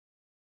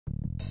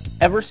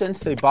Ever since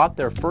they bought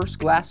their first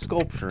glass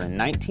sculpture in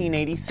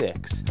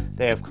 1986,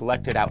 they have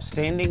collected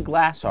outstanding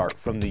glass art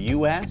from the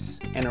U.S.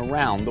 and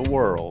around the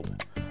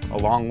world.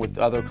 Along with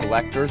other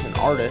collectors and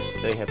artists,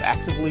 they have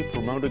actively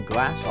promoted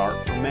glass art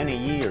for many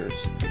years,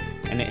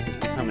 and it has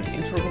become an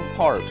integral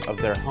part of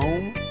their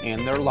home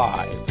and their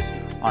lives.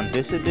 On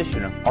this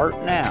edition of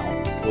Art Now,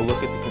 we'll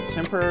look at the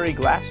contemporary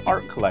glass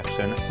art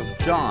collection of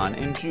Jon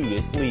and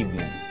Judith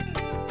Liebman.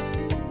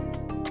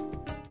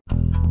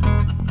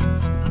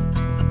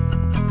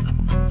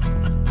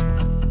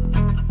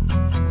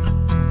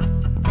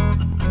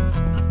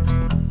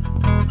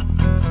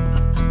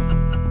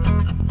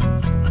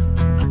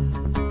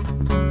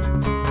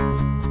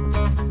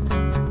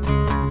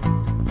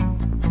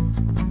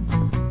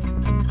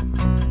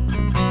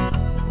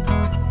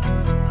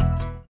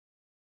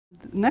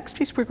 The next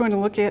piece we're going to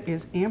look at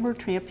is Amber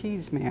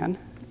Trapeze Man,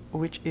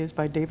 which is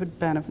by David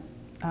Bennett.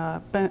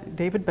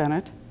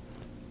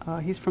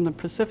 He's from the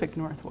Pacific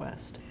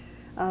Northwest.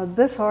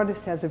 This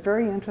artist has a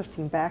very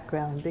interesting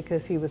background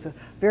because he was a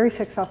very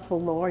successful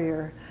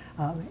lawyer,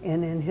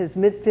 and in his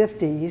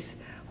mid-50s,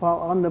 while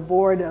on the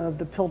board of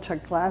the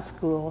Pilchuck Glass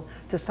School,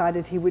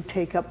 decided he would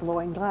take up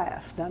blowing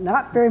glass. Now,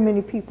 not very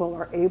many people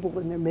are able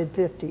in their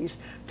mid-50s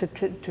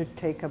to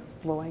take up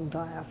blowing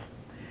glass.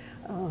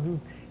 All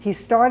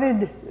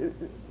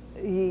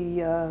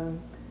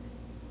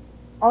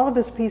of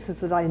his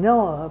pieces that I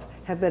know of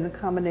have been a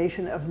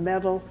combination of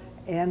metal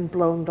and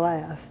blown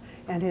glass.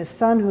 And his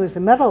son, who is a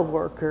metal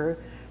worker,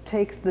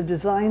 takes the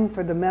design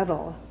for the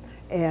metal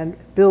and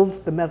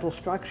builds the metal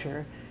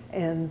structure.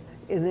 And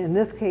in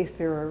this case,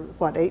 there are,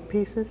 what, 8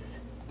 pieces?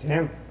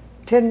 10.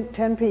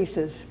 10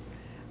 pieces.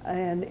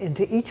 And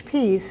into each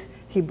piece,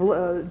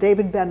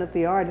 David Bennett,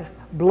 the artist,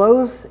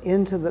 blows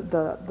into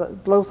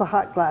blows the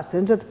hot glass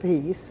into the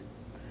piece.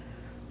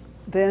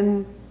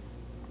 Then,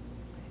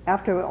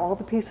 after all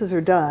the pieces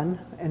are done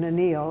and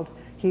annealed,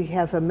 he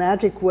has a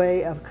magic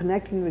way of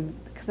connecting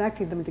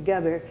them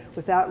together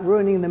without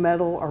ruining the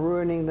metal or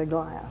ruining the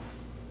glass.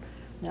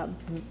 Now,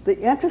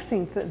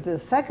 the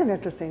second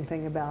interesting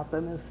thing about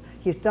them is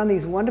he's done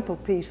these wonderful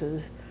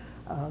pieces.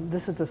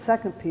 This is the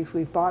second piece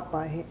we bought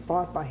by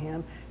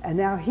him, and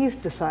now he's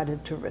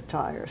decided to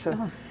retire.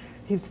 So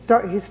he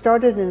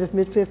started in his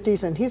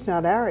mid-50s, and he's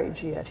not our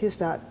age yet. He's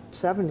not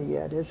 70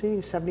 yet, is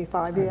he?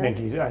 75 yet? I think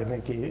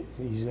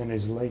he's in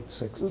his late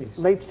 60s.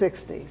 Late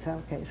 60s.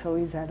 Okay, so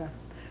he's had a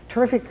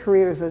terrific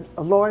career as a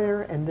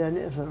lawyer and then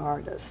as an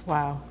artist.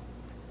 Wow.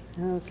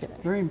 Okay.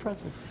 Very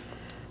impressive.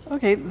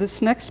 Okay,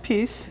 this next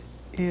piece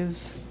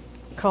is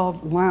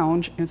called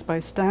Lounge, and it's by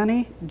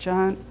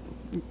Jon,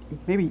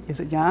 maybe, is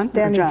it Jan?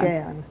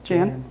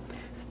 Jan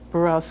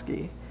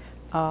Borowski,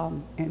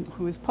 and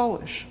who is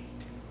Polish.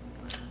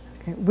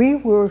 Okay. We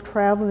were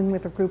traveling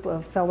with a group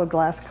of fellow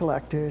glass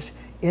collectors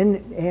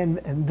and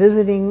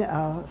visiting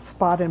a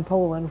spot in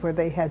Poland where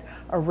they had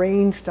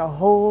arranged a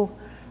whole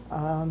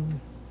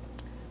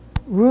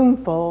room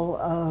full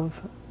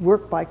of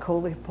work by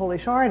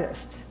Polish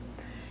artists.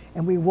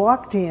 And we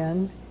walked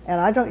in, and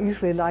I don't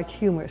usually like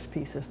humorous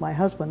pieces. My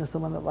husband is the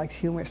one that likes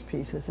humorous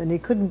pieces, and he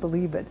couldn't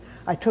believe it.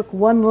 I took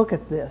one look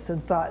at this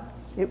and thought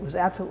it was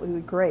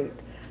absolutely great.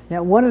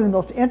 Now, one of the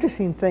most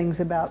interesting things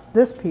about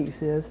this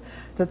piece is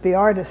that the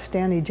artist,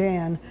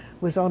 Jan,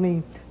 was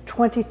only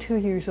 22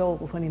 years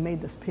old when he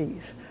made this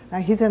piece.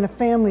 Now, he's in a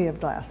family of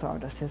glass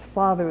artists. His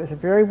father is a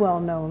very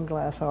well-known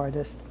glass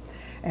artist,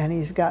 and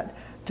he's got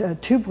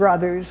 2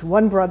 brothers.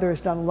 One brother has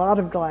done a lot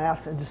of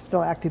glass and is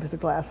still active as a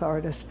glass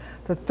artist.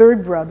 The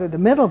third brother, the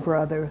middle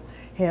brother,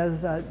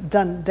 has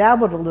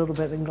dabbled a little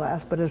bit in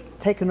glass, but has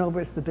taken over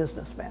as the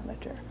business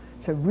manager.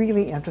 It's a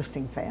really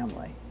interesting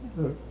family.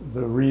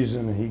 The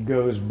reason he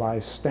goes by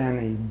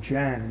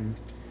Jan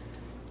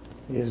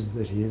is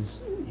that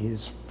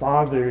his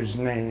father's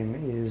name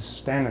is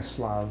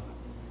Stanislav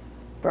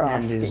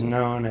and is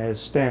known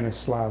as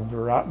Stanislav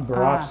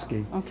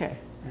Borowski. Okay.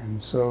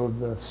 And so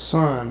the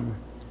son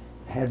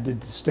had to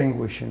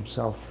distinguish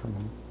himself from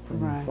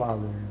the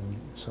father, and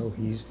so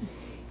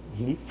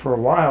he for a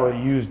while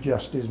he used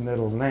just his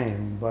middle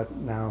name, but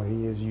now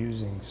he is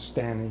using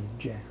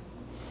Jan.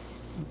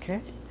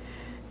 Okay,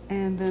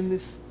 and then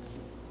this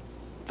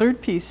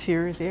third piece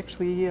here is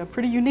actually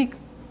pretty unique.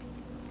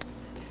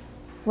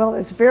 Well,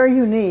 it's very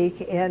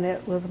unique, and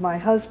it was my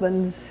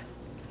husband's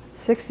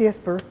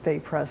 60th birthday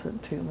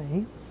present to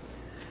me.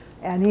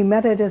 And he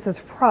meant it as a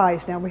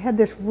surprise. Now, we had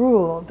this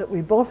rule that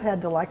we both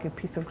had to like a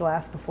piece of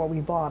glass before we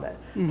bought it.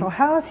 Mm-hmm. So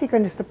how is he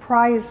going to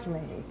surprise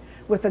me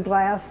with a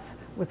glass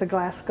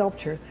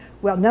sculpture?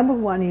 Well, number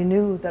one, he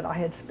knew that I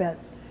had spent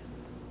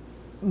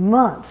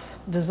months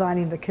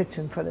designing the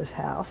kitchen for this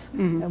house,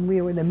 and we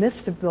were in the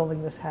midst of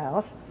building this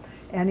house.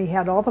 And he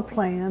had all the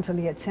plans, and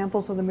he had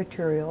samples of the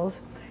materials.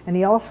 And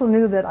he also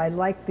knew that I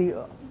liked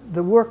the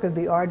work of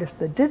the artist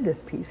that did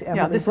this piece, Emily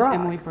Brock. Yeah, this is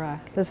Emily Brock.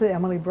 This is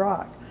Emily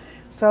Brock.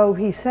 So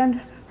he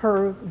sent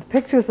her the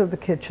pictures of the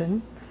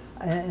kitchen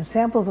and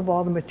samples of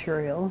all the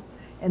material,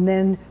 and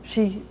then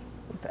she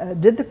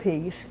did the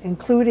piece,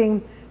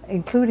 including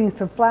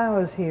some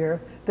flowers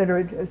here that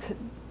are,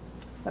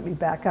 let me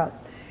back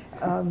up.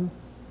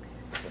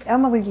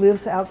 Emily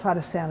lives outside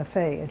of Santa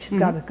Fe, and she's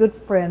got a good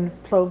friend,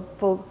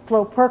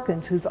 Flo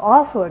Perkins, who's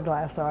also a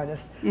glass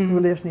artist who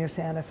lives near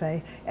Santa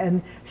Fe.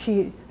 And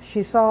she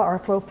saw our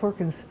Flo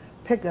Perkins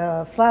pick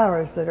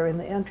flowers that are in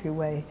the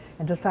entryway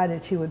and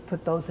decided she would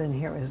put those in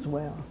here as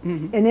well.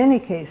 In any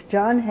case,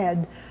 Jon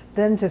had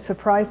then to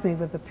surprise me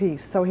with a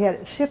piece. So he had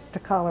it shipped to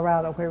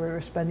Colorado, where we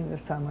were spending the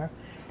summer,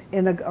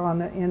 in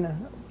a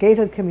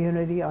gated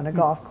community on a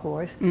golf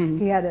course.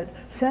 He had it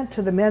sent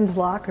to the men's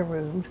locker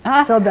rooms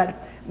so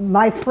that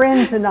my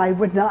friends and I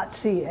would not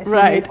see it.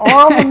 Right. And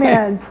all the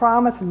men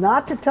promised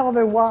not to tell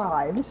their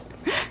wives.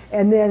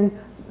 And then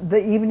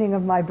the evening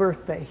of my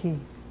birthday, he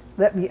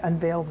let me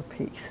unveil the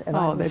piece. And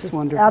I was just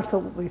wonderful.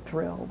 Absolutely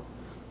thrilled.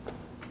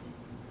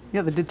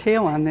 Yeah, the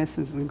detail on this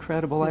is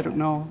incredible. I don't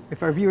know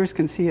if our viewers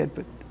can see it,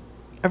 but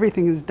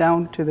everything is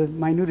down to the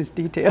minutest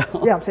detail.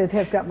 Yeah, so it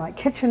has got my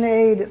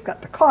KitchenAid, it's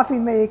got the coffee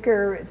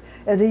maker,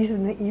 it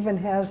even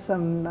has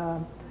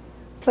some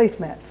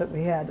placemats that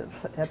we had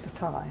at the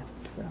time.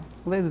 So.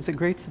 Well, that was a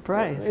great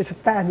surprise. It's a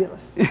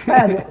fabulous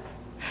surprise.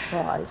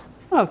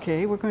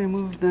 Okay, we're going to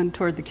move then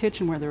toward the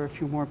kitchen, where there are a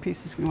few more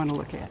pieces we want to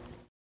look at.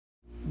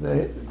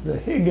 The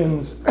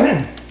Higgins,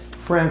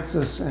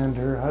 Frances and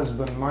her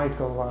husband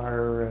Michael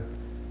are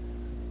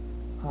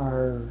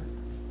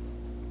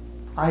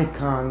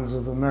icons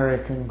of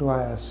American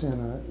glass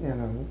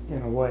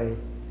in a way.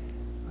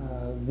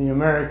 The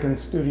American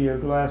studio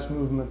glass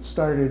movement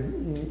started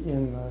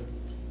in the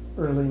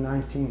early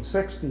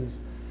 1960s,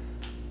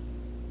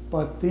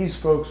 but these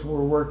folks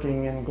were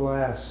working in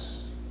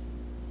glass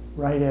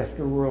right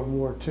after World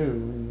War II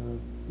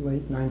in the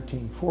late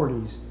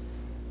 1940s.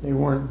 They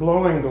weren't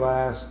blowing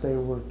glass, they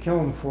were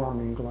kiln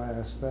forming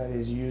glass, that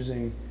is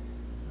using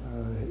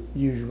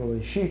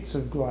usually sheets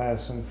of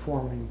glass and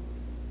forming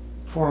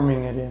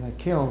it in a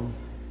kiln.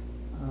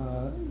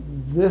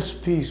 This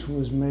piece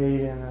was made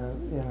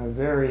in a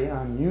very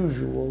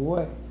unusual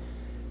way.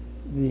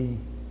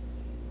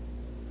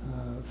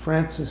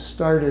 Frances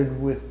started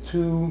with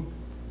two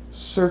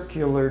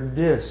circular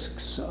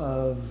discs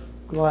of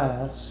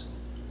glass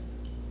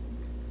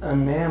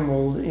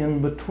enameled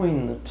in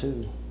between the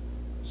two.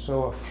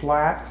 So a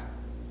flat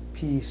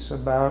piece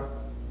about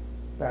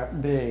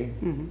that big,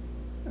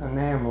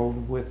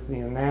 enameled with the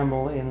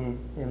enamel in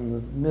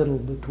the middle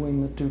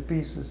between the two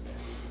pieces.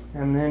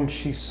 And then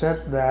she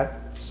set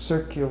that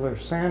circular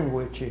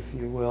sandwich, if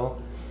you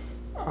will,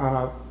 on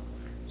a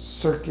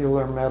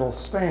circular metal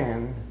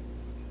stand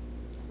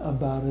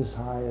about as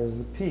high as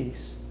the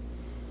piece,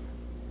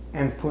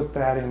 and put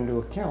that into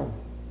a kiln.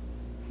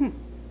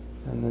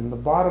 And then the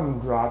bottom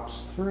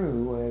drops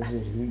through as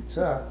it heats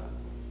up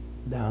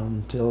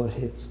down until it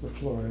hits the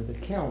floor of the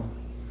kiln.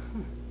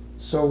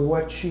 So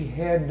what she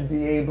had to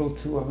be able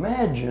to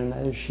imagine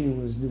as she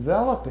was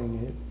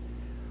developing it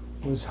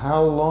was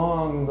how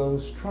long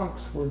those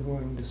trunks were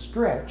going to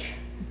stretch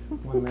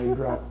when they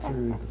dropped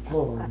through the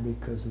floor,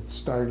 because it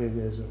started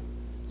as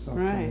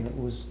something that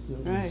was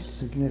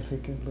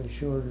significantly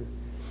shorter.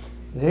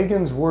 The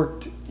Higgins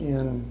worked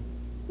in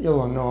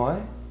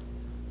Illinois,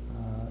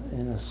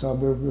 in a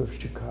suburb of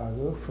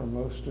Chicago, for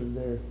most of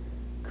their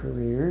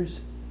careers.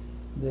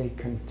 They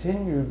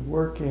continued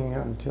working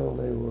until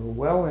they were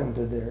well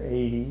into their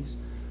 80s.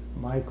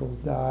 Michael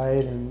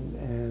died,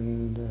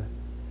 and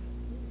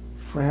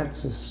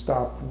Frances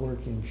stopped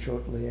working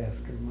shortly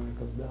after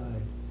Michael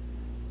died.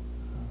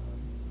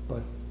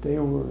 But they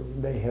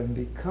have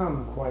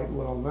become quite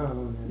well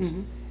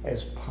known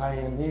as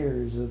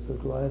pioneers of the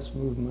glass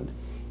movement,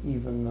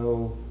 even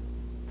though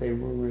they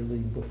were really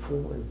before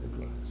the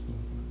glass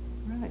movement.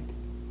 Right.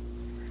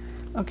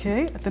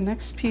 Okay, the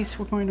next piece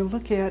we're going to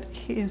look at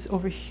is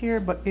over here,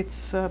 but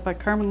it's by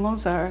Carmen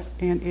Lozar,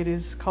 and it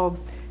is called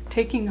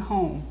Taking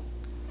Home.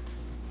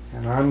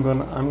 And I'm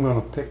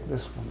gonna pick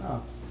this one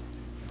up.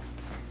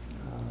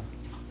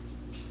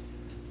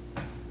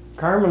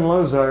 Carmen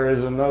Lozar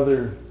is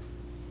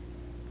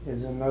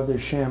another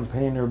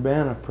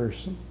Champaign-Urbana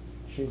person.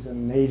 She's a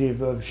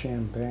native of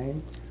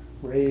Champaign,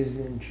 raised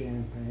in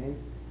Champaign,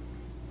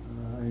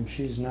 and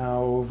she's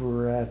now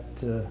over at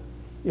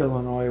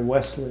Illinois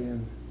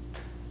Wesleyan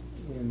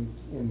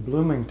in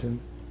Bloomington.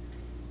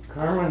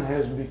 Carmen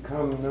has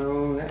become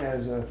known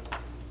as a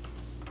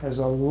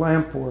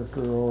lamp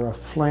worker or a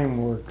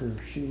flame worker.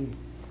 She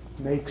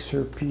makes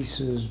her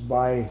pieces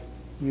by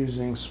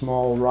using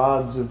small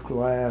rods of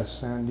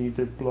glass and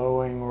either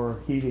blowing or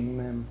heating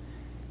them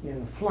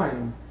in a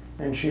flame,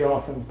 and she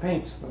often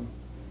paints them.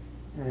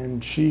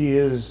 And she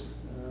is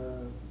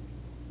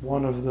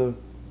one of the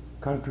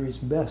country's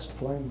best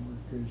flame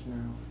workers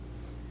now.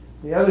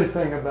 The other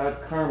thing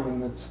about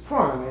Carmen that's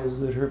fun is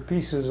that her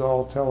pieces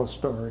all tell a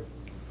story.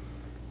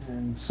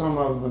 And some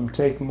of them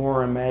take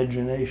more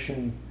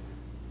imagination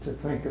to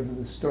think of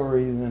the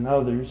story than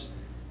others.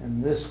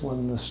 And this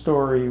one, the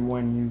story,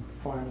 when you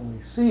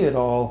finally see it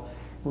all,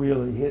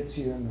 really hits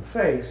you in the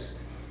face.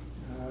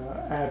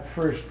 At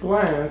first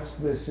glance,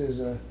 this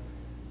is a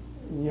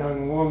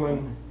young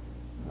woman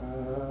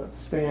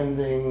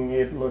standing,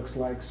 it looks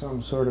like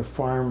some sort of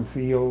farm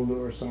field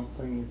or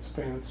something. It's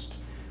fenced,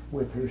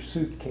 with her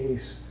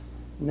suitcase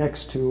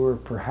next to her.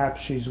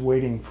 Perhaps she's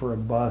waiting for a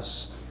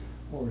bus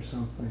or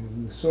something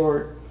of the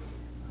sort.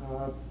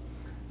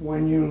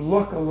 When you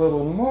look a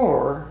little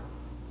more,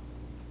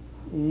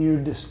 you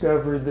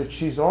discover that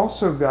she's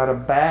also got a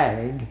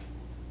bag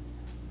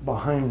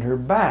behind her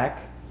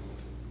back.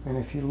 And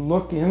if you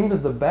look into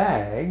the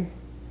bag,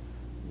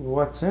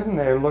 what's in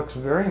there looks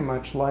very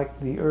much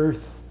like the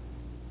earth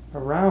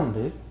around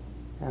it.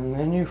 And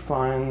then you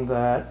find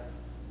that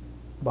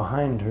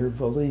behind her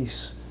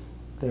valise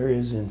there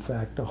is in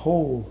fact a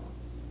hole.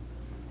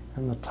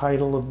 And the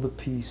title of the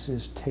piece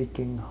is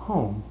Taking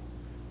Home.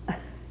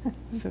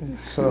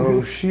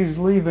 So she's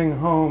leaving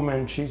home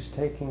and she's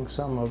taking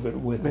some of it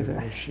with her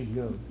as she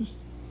goes.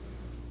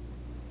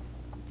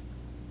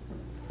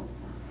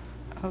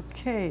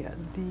 Okay,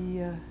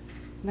 the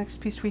next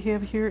piece we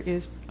have here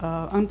is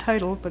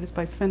untitled, but it's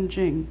by Fen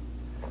Jing.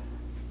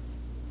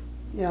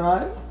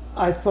 Yeah,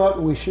 I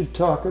thought we should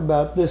talk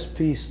about this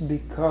piece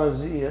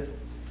because it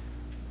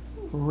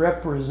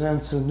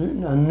represents a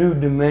new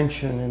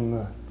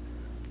dimension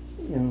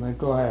in the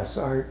glass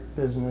art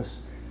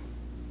business.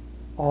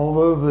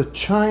 Although the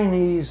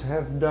Chinese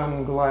have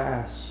done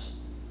glass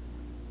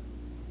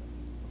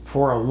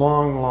for a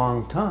long,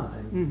 long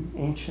time,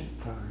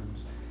 ancient times,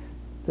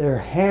 there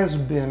has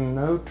been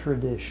no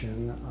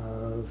tradition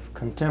of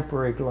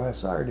contemporary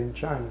glass art in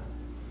China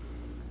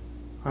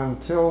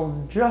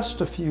until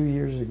just a few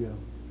years ago.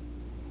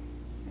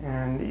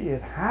 And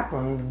it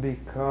happened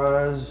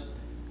because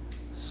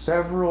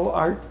several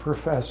art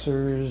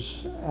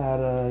professors at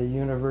a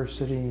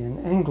university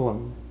in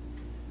England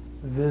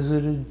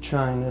visited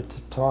China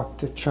to talk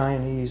to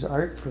Chinese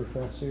art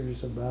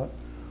professors about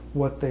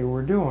what they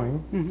were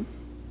doing.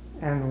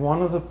 And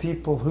one of the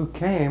people who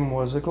came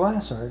was a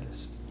glass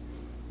artist.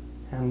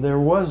 And there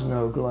was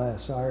no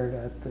glass art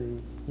at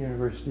the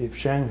University of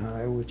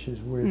Shanghai, which is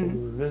where they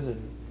were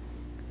visiting.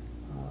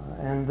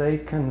 And they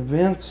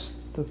convinced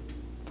the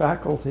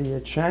faculty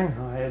at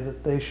Shanghai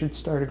that they should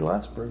start a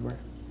glass program.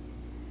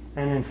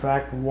 And in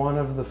fact, one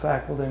of the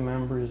faculty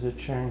members at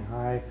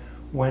Shanghai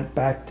went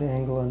back to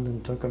England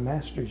and took a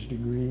master's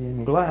degree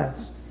in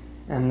glass,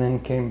 and then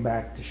came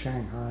back to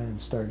Shanghai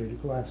and started a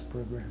glass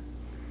program.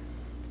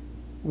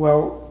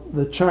 Well,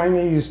 the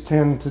Chinese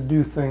tend to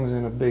do things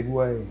in a big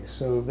way,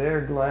 so their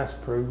glass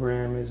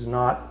program is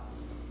not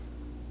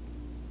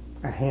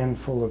a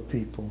handful of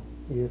people.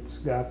 It's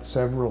got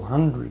several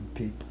hundred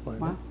people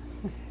in it.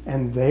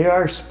 And they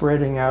are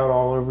spreading out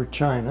all over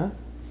China,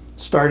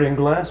 starting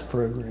glass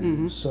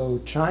programs.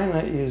 So China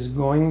is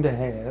going to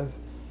have,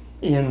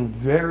 in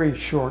very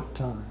short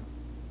time,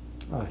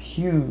 a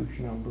huge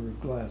number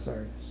of glass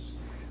artists.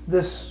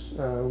 This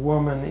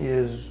woman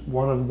is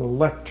one of the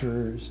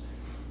lecturers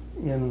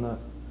in the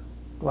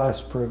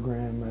glass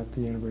program at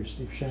the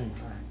University of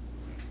Shanghai.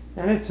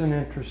 And it's an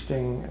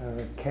interesting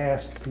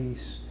cast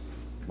piece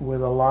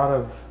with a lot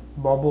of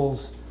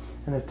bubbles,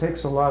 and it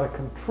takes a lot of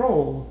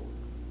control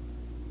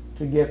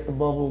to get the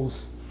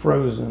bubbles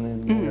frozen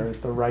in there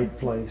at the right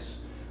place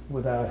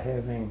without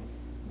having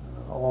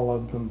all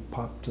of them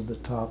pop to the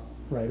top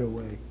right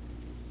away.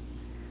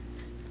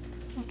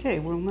 Okay,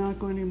 we're now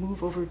going to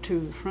move over to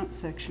the front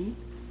section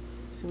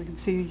so we can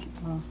see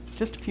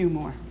just a few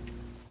more.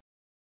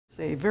 It's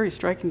a very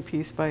striking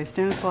piece by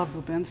Stanislav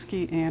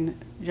Lubensky and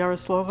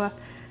Yaroslava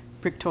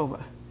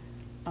Brichtova.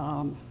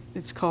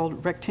 It's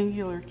called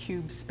Rectangular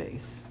Cube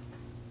Space.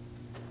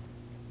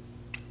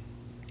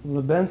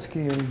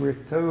 Lubensky and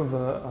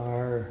Brichtova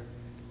are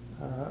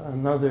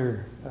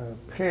another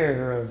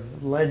pair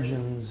of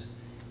legends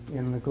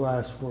in the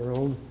glass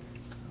world.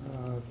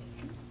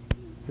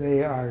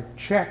 They are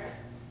Czech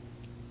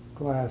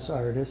glass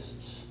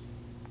artists,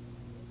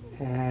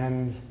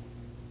 and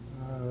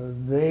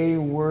they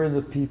were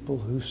the people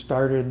who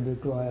started the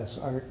glass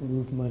art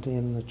movement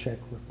in the Czech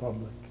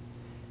Republic.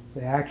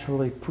 They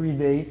actually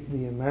predate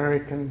the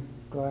American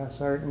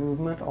glass art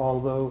movement,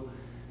 although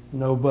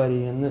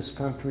nobody in this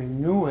country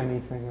knew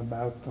anything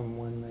about them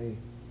when they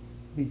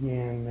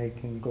began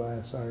making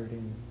glass art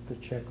in the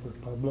Czech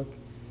Republic.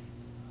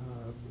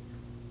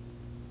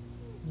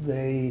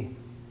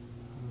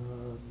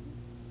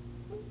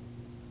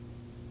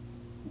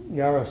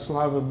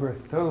 Yaroslava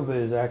Brichtova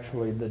is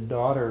actually the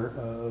daughter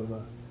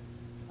of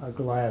a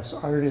glass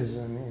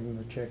artisan in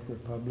the Czech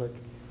Republic,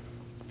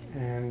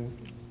 and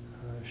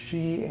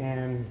she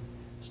and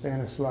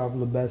Stanislav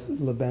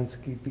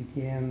Lubensky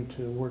began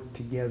to work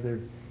together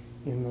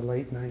in the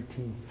late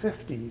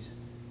 1950s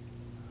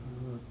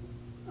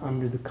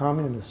under the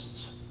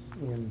communists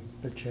in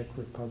the Czech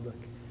Republic.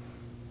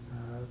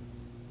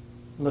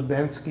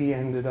 Lubensky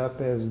ended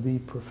up as the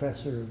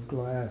professor of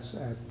glass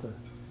at the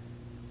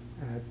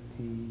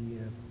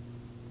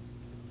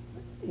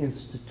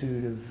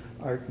Institute of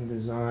Art and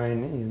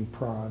Design in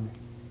Prague,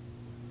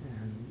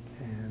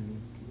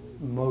 and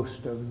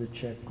most of the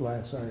Czech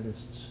glass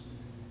artists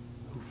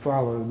who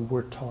followed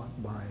were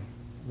taught by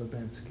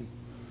Lubensky.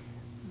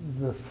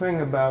 The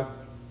thing about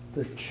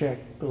the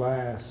Czech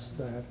glass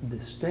that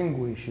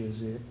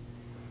distinguishes it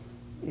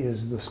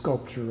is the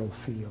sculptural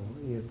feel.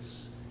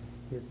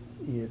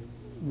 It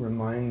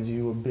reminds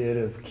you a bit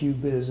of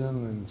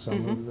Cubism and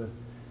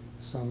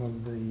some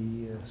of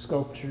the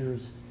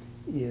sculptures.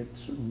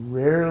 It's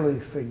rarely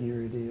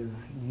figurative,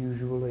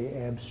 usually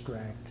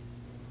abstract,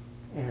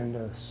 and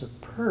a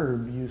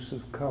superb use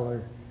of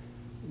color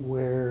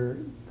where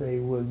they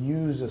will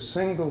use a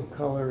single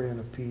color in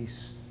a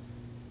piece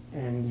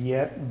and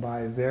yet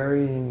by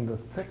varying the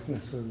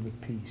thickness of the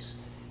piece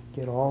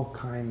get all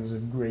kinds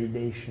of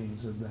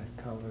gradations of that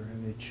color,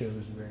 and it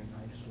shows very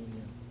nicely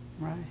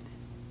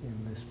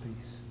in this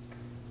piece.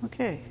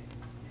 Okay.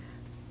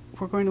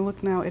 We're going to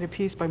look now at a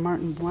piece by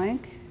Martin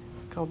Blank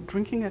called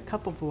Drinking a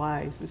Cup of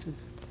Lies. This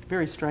is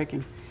very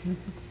striking.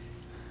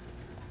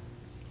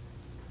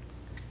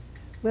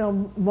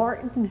 Well,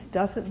 Martin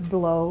doesn't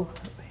blow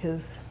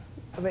his,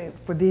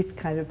 for these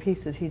kind of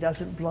pieces, he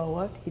doesn't blow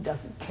it, he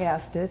doesn't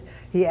cast it,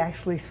 he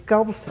actually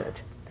sculpts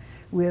it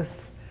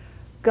with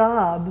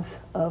gobs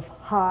of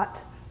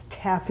hot,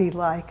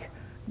 taffy-like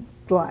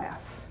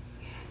glass.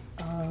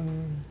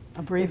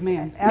 A brave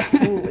man.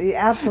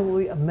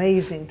 Absolutely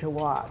amazing to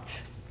watch.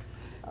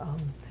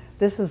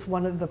 This is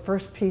one of the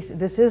first pieces,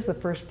 this is the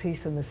first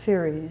piece in the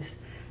series,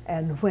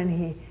 and when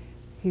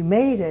he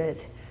made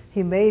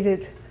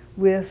it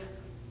with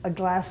a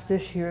glass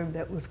dish here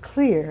that was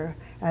clear,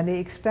 and he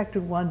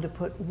expected one to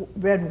put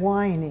red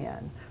wine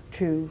in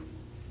to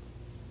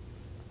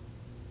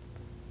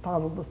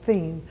follow the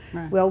theme.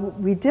 Right. Well,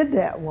 we did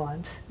that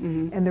once,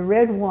 and the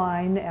red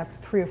wine, after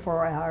 3 or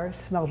 4 hours,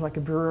 smells like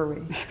a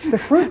brewery. The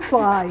fruit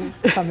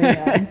flies come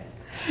in.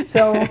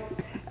 So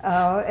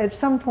at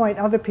some point,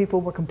 other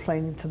people were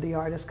complaining to the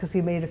artist because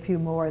he made a few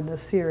more in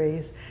this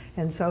series,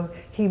 and so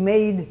he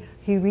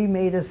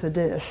remade us a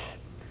dish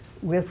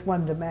with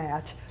one to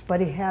match,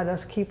 but he had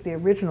us keep the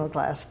original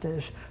glass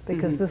dish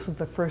because this was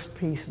the first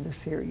piece in the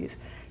series.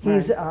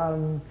 He's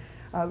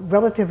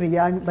relatively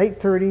young, late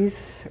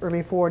 30s,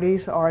 early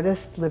 40s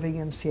artist living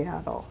in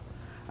Seattle,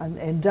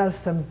 and does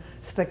some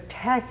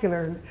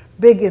spectacular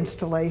big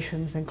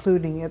installations,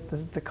 including at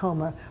the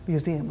Tacoma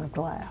Museum of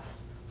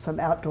Glass, some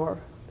outdoor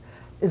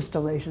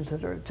installations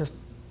that are just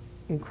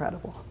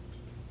incredible.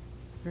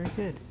 Very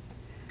good.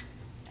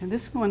 And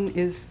this one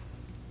is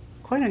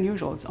quite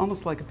unusual. It's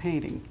almost like a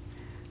painting.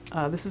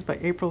 This is by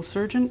April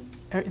Surgent.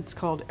 It's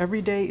called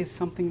Every Day is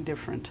Something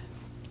Different.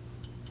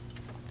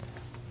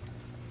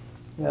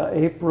 Yeah,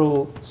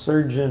 April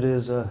Surgent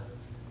is a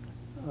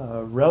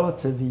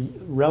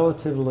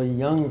relatively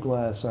young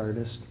glass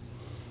artist,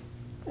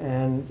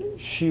 and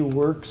she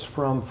works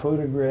from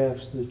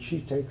photographs that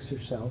she takes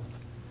herself,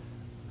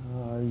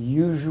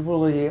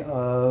 usually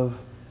of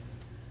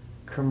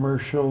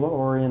commercial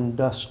or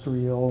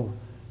industrial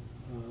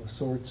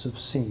sorts of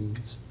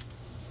scenes.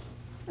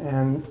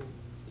 And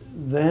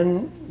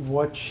then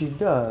what she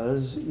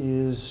does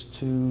is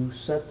to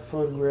set the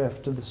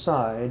photograph to the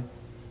side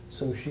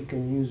so she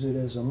can use it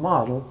as a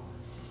model,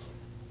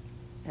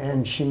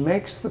 and she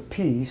makes the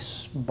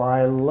piece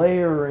by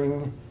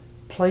layering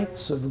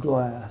plates of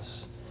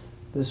glass.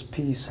 This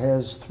piece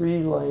has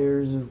 3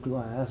 layers of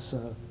glass,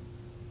 a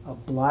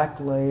black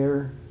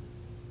layer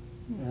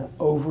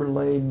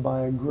overlaid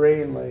by a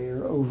gray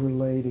layer,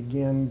 overlaid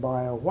again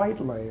by a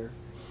white layer,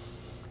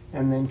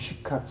 and then she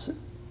cuts it.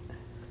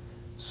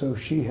 So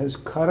she has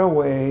cut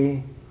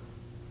away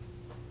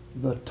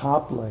the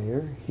top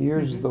layer.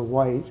 Here's the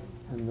white,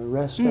 and the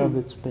rest of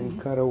it's been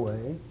cut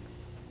away,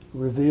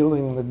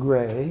 revealing the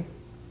gray,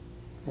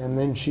 and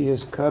then she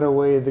has cut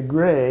away the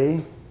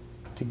gray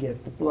to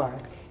get the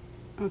black.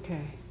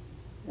 Okay.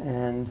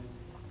 And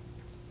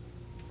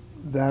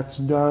that's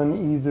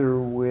done either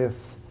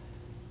with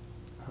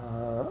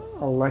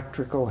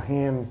electrical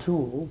hand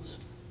tools,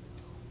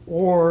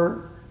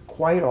 or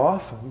quite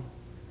often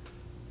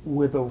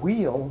with a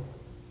wheel.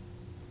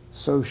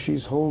 So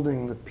she's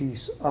holding the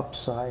piece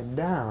upside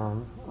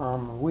down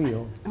on the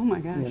wheel. Oh my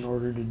gosh. In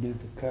order to do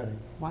the cutting.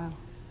 Wow.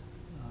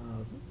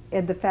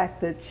 And the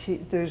fact that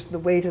there's the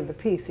weight of the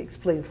piece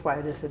explains why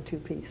it is in 2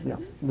 pieces. Yeah.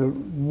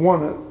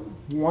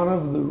 One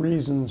of the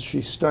reasons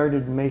she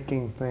started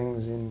making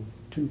things in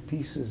 2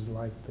 pieces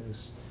like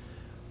this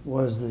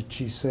was that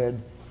she said,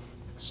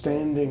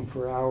 standing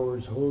for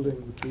hours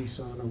holding the piece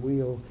on a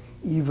wheel,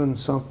 even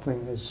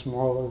something as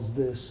small as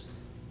this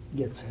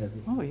gets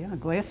heavy. Oh yeah,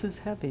 glass is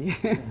heavy.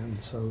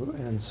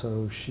 and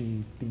so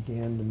she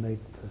began to make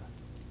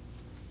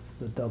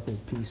the double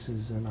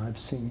pieces, and I've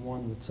seen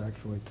one that's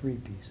actually 3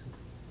 pieces.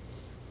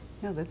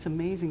 Yeah, that's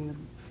amazing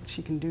that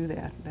she can do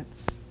that.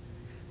 That's.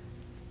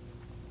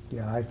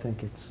 Yeah, I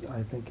think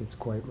it's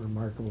quite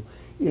remarkable.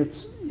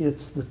 It's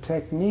the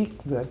technique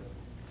that,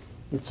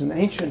 it's an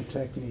ancient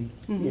technique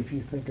if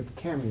you think of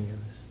cameos.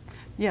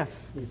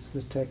 Yes. It's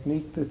the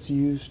technique that's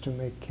used to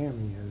make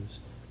cameos,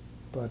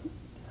 but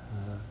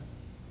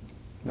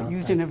not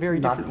used that, in a very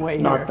different way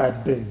here. Not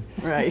that big.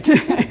 Right.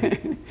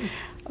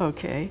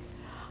 Okay.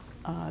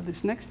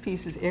 This next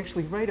piece is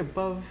actually right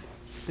above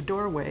the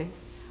doorway.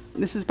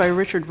 This is by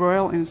Richard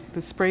Royal in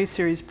the Spray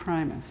series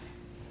Primus.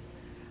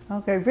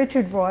 Okay,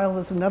 Richard Royal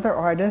is another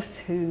artist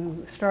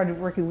who started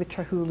working with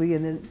Chihuly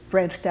and then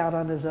branched out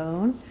on his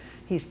own.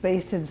 He's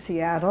based in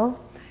Seattle,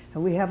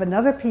 And we have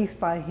another piece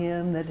by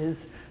him that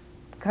is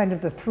kind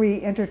of the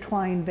 3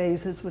 intertwined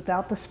vases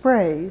without the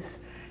sprays.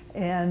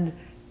 And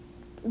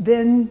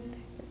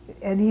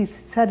he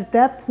said at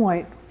that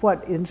point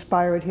what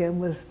inspired him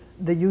was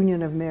the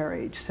union of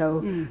marriage.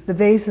 So the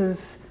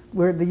vases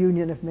were the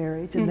union of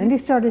marriage. And then he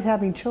started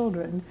having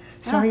children,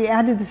 so he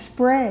added the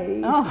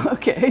spray. Oh,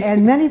 okay.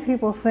 And many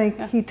people think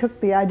he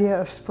took the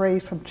idea of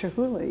sprays from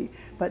Chihuly,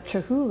 but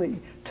Chihuly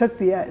took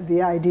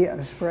the idea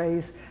of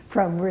sprays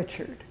from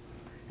Richard.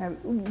 And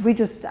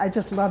I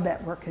just love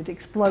that work. It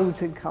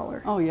explodes in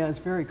color. Oh yeah, it's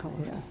very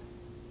colorful.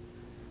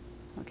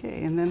 Yeah.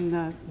 Okay, and then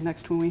the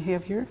next one we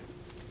have here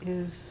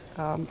is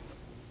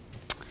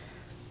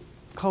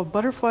called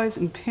Butterflies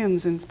and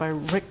Pins, and it's by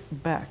Rick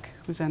Beck,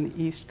 who's on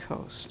the East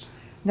Coast.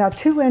 Now,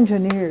 2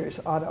 engineers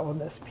ought to own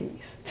this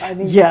piece. I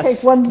mean, yes, you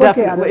take one look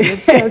definitely. at it,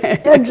 it says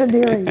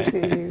engineering to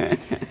you.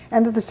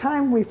 And at the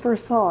time we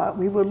first saw it,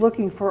 we were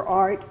looking for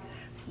art,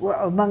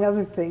 among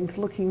other things,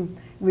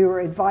 we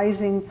were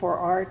advising for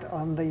art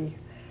on the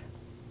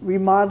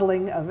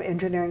remodeling of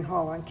Engineering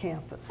Hall on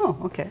campus. Oh,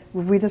 okay.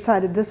 We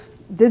decided this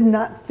did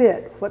not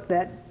fit what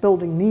that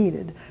building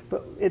needed,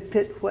 but it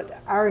fit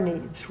what our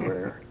needs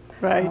were.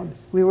 Right.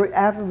 We were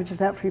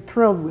just absolutely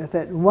thrilled with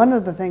it. One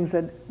of the things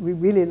that we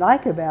really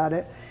like about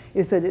it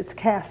is that it's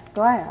cast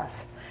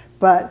glass,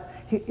 but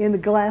in the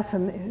glass,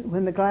 and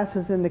when the glass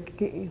is in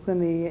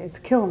it's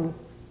kiln,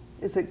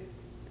 is it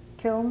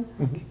kiln?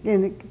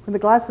 When the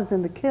glass is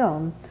in the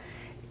kiln,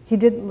 he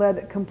didn't let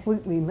it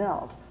completely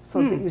melt,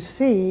 so that you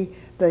see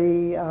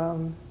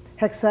the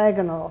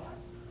hexagonal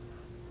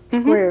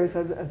squares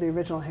of the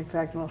original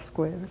hexagonal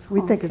squares.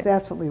 We think it's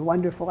absolutely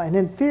wonderful, and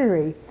in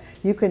theory,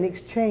 you can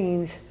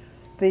exchange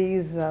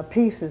these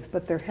pieces,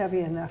 but they're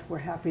heavy enough, we're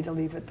happy to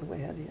leave it the way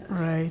it is.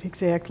 Right,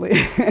 exactly.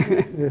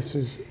 This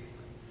is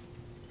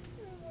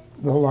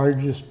the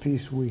largest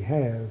piece we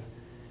have,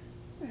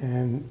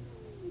 and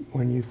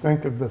when you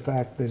think of the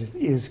fact that it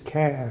is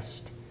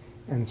cast,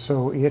 and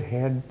so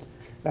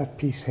that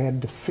piece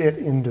had to fit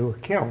into a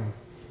kiln.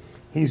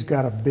 He's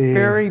got a big,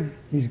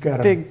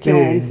 big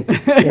kiln.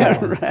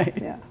 Yeah. Right.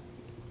 Yeah.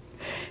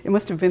 It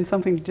must have been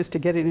something just to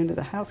get it into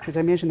the house, because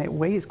I imagine that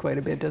weighs quite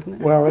a bit, doesn't it?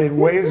 Well, it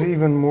weighs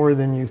even more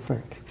than you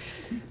think,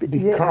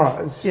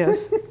 because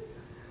yes.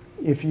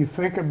 if you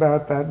think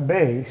about that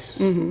base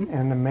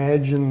and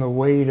imagine the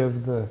weight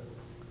of the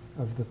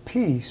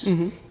piece,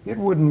 it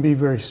wouldn't be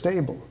very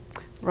stable.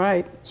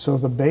 Right. So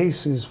the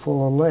base is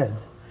full of lead.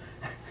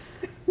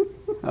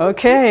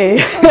 Okay.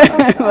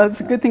 Well,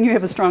 it's a good thing you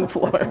have a strong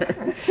floor.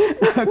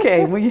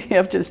 Okay, we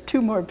have just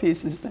 2 more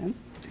pieces then.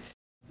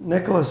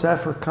 Nicholas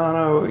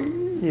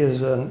Africano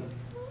is an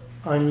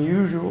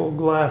unusual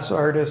glass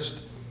artist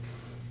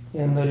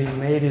in that he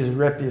made his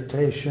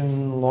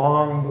reputation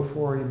long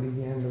before he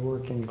began to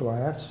work in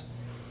glass.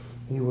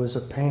 He was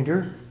a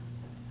painter,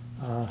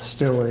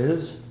 still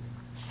is,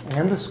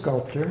 and a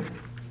sculptor.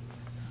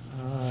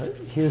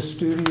 His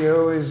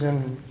studio is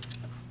in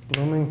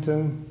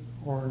Bloomington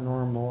or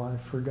Normal,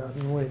 I've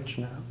forgotten which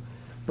now,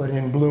 but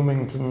in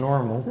Bloomington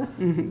Normal,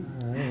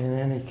 in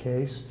any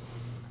case.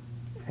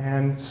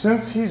 And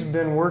since he's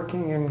been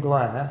working in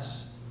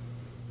glass,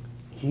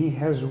 he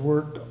has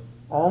worked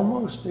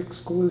almost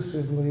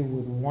exclusively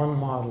with one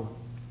model.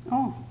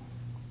 Oh.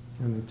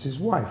 And it's his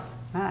wife.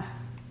 Ah.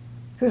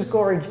 Who's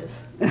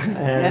gorgeous. It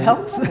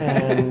helps.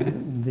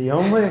 And the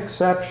only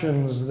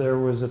exceptions, there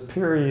was a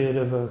period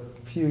of a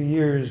few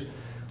years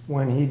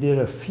when he did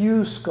a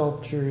few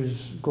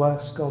sculptures,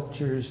 glass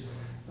sculptures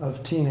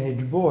of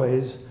teenage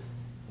boys,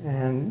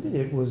 and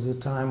it was the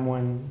time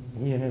when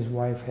he and his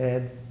wife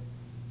had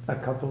a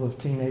couple of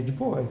teenage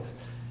boys.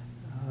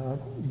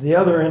 The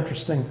other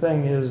interesting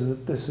thing is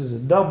that this is a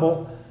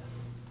double,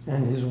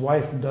 and his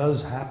wife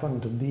does happen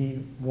to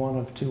be one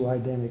of 2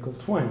 identical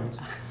twins.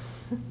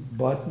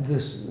 But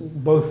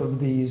both of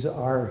these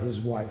are his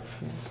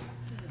wife.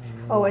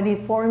 Oh, and he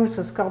forms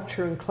the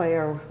sculpture in clay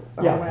or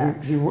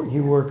wax. He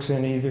works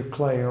in either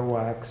clay or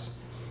wax,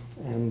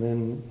 and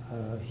then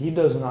he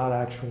does not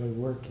actually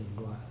work in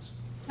glass.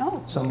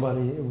 Oh.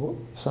 Somebody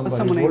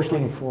someone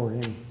working for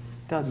him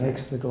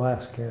makes that. the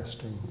glass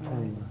casting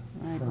from the.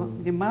 Right. Well,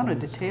 the amount of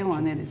detail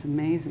on it is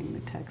amazing, the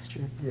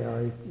texture.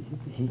 Yeah,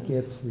 he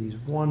gets these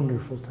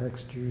wonderful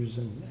textures,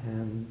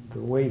 and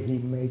the way he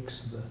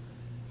makes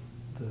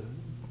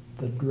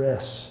the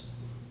dress,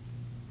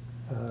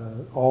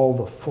 all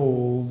the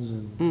folds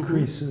and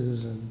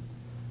creases and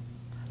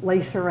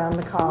lace around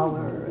the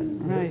collar.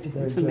 And right,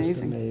 they're it's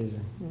just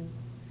amazing.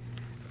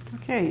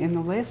 Okay, and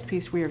the last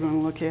piece we are going to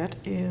look at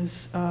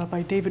is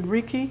by David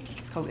Ricci.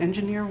 It's called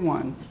Engineer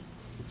 1.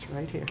 It's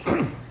right here.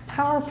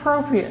 How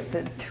appropriate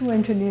that 2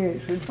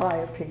 engineers would buy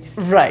a piece.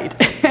 Right.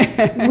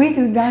 We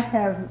do not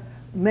have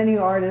many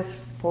artists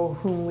for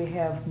whom we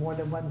have more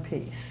than one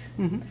piece.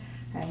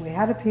 And we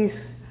had a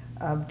piece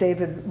of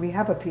David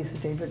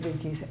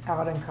Ricci's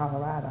out in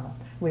Colorado.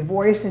 We've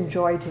always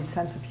enjoyed his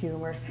sense of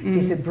humor.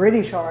 He's a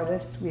British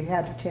artist. We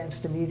had a chance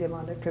to meet him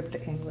on a trip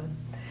to England.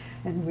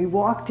 And we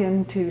walked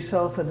into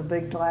SOFA, the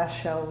big glass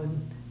show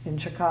in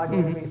Chicago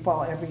every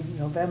fall, every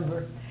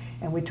November.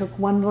 And we took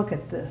one look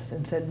at this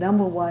and said,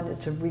 number one,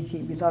 it's a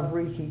Reiki, we love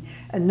Reiki.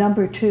 And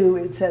number two,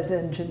 it says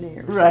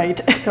engineers.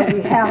 Right. So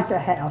we have to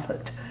have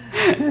it.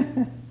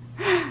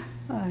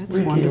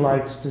 Reiki wonderful.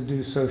 Likes to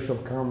do social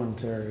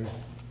commentary.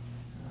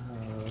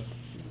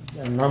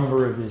 A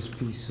number of his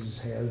pieces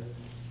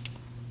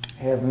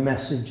have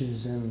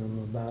messages in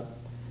them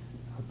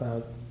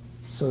about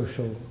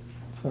social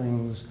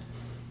things,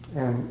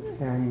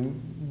 and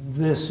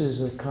this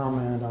is a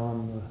comment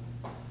on the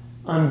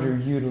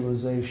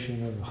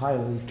underutilization of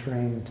highly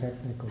trained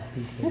technical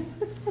people.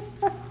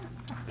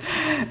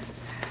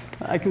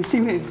 I can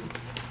see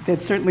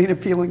that's certainly an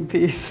appealing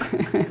piece.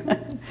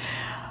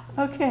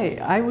 Okay,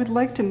 I would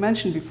like to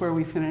mention before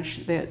we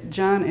finish that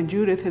Jon and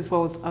Judith, as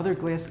well as other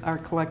glass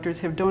art collectors,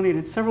 have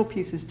donated several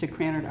pieces to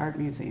Krannert Art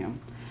Museum.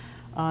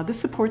 This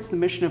supports the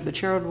mission of the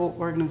charitable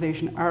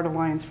organization Art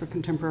Alliance for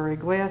Contemporary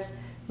Glass,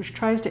 which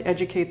tries to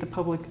educate the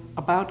public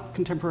about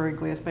contemporary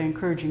glass by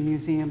encouraging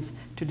museums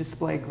to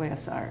display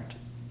glass art.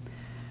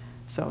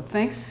 So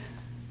thanks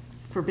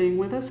for being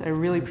with us. I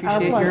really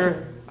appreciate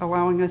your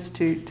allowing us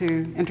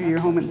to enter your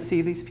home and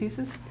see these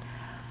pieces.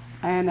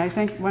 And I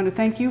want to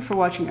thank you for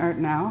watching Art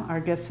Now. Our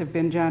guests have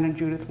been Jon and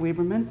Judith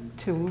Liebman.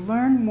 To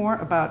learn more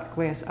about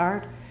glass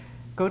art,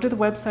 go to the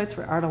websites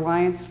for Art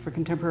Alliance for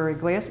Contemporary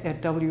Glass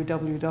at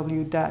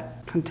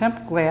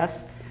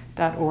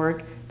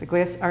www.contempglass.org, the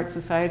Glass Art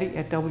Society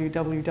at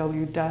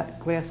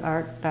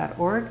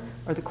www.glassart.org,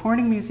 or the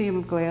Corning Museum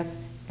of Glass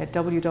at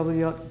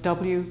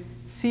www.cmog.org.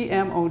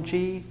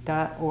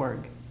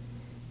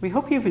 We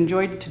hope you've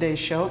enjoyed today's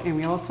show, and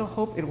we also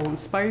hope it will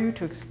inspire you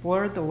to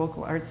explore the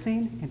local art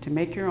scene and to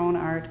make your own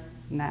art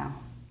now.